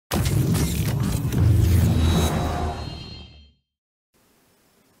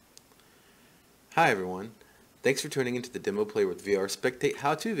Hi everyone, thanks for tuning into the Demo Play with VR Spectate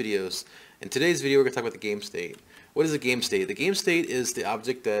how-to videos. In today's video we're going to talk about the game state. What is a game state? The game state is the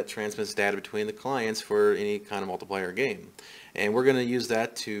object that transmits data between the clients for any kind of multiplayer game. And we're going to use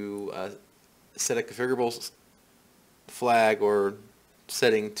that to set a configurable flag or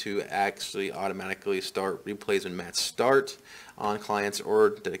setting to actually automatically start replays when match start on clients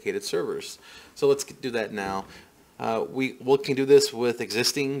or dedicated servers. So let's do that now. We can do this with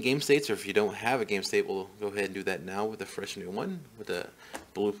existing game states, or if you don't have a game state, we'll go ahead and do that now with a fresh new one with a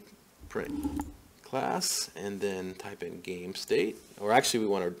blueprint class, and then type in game state, or actually we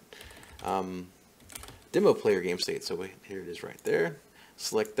want our demo player game state, so here it is right there.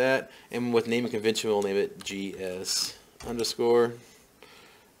 Select that, and with naming convention we'll name it GS underscore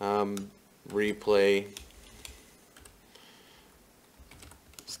replay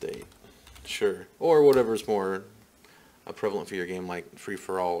state, sure, or whatever's more prevalent for your game, like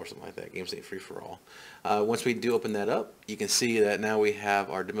free-for-all or something like that, game state free-for-all. Once we do open that up, you can see that now we have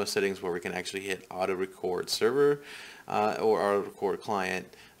our demo settings where we can actually hit auto record server or auto record client.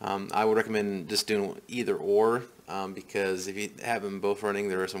 I would recommend just doing either or, because if you have them both running,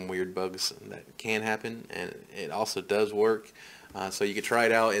 there are some weird bugs that can happen, and it also does work. So you could try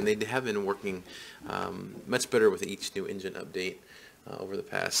it out, and they have been working much better with each new engine update over the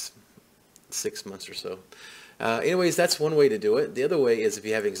past 6 months or so. Anyways, that's one way to do it. The other way is if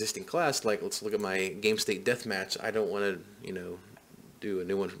you have an existing class, like let's look at my game state deathmatch. I don't want to, do a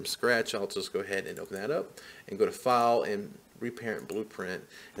new one from scratch. I'll just go ahead and open that up and go to File and Reparent Blueprint,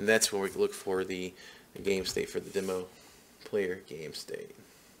 and that's where we look for the game state for the demo player game state.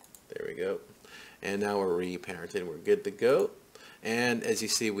 There we go. And now we're reparented. We're good to go. And as you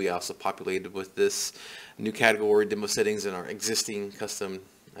see, we also populated with this new category demo settings in our existing custom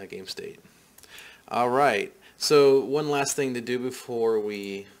game state. All right. So one last thing to do before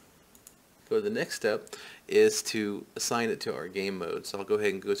we go to the next step is to assign it to our game mode. So I'll go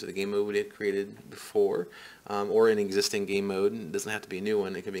ahead and go to the game mode we had created before, or an existing game mode. It doesn't have to be a new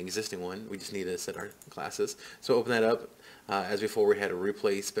one, it can be an existing one. We just need to set our classes. So open that up. As before, we had a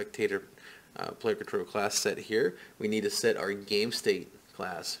replay spectator player control class set here. We need to set our game state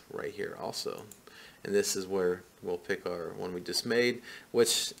class right here also. And this is where we'll pick our one we just made,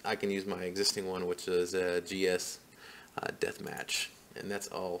 which I can use my existing one, which is GS Deathmatch. And that's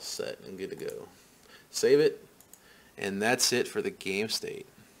all set and good to go. Save it, and that's it for the game state.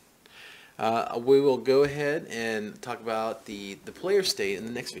 We will go ahead and talk about the player state in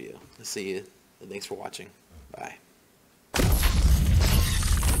the next video. See you. Thanks for watching. Bye.